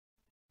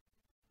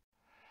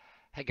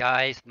Hey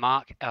guys,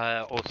 Mark,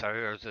 also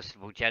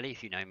Irresistible Jelly,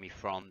 if you know me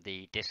from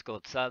the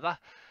Discord server.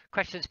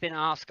 Question's been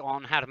asked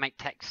on how to make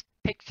text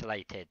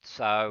pixelated.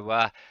 So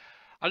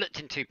I looked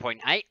in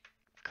 2.8,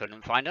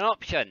 couldn't find an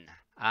option.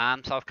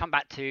 So I've come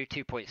back to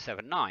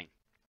 2.79.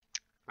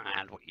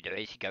 And what you do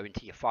is you go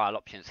into your file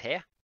options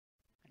here,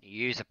 and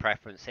user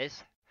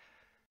preferences,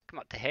 come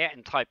up to here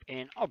and type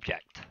in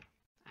object.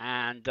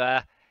 And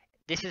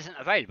this isn't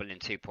available in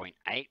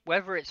 2.8.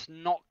 Whether it's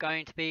not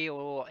going to be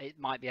or it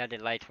might be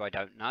added later, I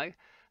don't know.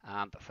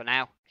 But for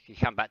now, if you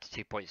come back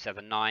to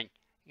 2.79, you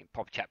can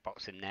pop a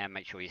checkbox in there and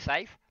make sure you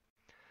save.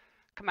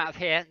 Come out of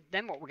here,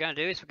 then what we're going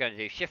to do is we're going to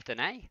do Shift and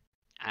A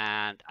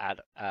and add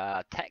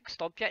a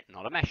text object,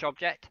 not a mesh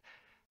object.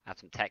 Add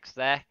some text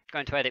there. Go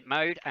into edit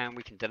mode and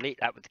we can delete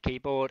that with the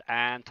keyboard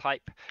and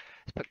type,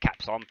 let's put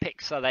caps on,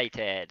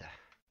 pixelated.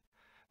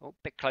 Oh,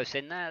 bit close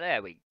in there.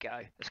 There we go.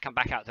 Let's come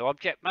back out to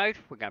object mode.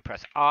 We're going to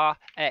press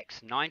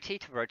RX90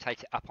 to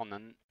rotate it up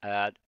on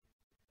the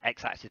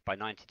x-axis by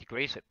 90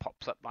 degrees, so it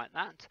pops up like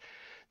that.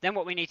 Then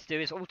what we need to do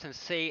is Alt and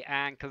C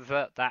and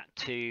convert that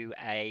to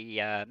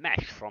a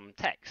mesh from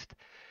text.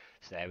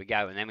 So there we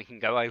go. And then we can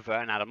go over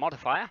and add a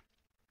modifier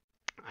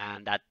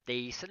and add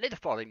the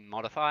solidifying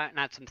modifier and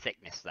add some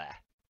thickness there.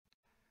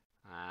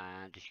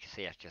 And as you can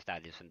see, I've just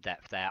added some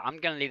depth there. I'm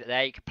going to leave it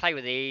there. You can play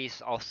with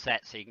these,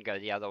 offset, so you can go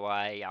the other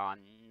way. I'm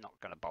not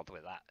going to bother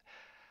with that.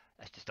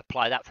 Let's just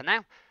apply that for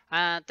now.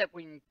 And then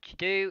what you need to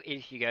do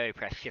is you go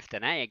press Shift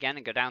and A again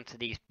and go down to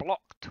these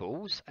block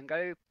tools and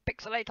go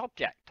pixelate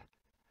object.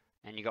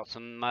 And you've got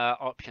some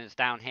options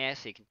down here,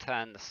 so you can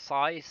turn the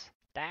size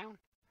down.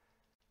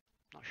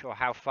 Not sure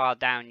how far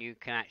down you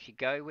can actually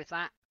go with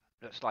that.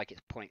 Looks like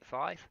it's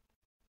 0.5.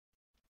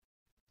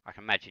 I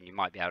can imagine you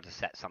might be able to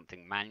set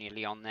something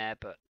manually on there,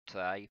 but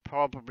you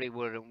probably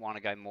wouldn't want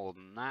to go more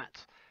than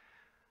that.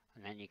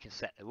 And then you can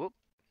set the whoop,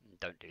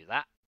 don't do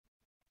that.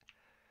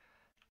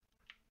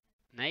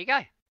 And there you go.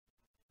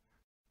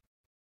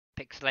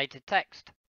 Pixelated text.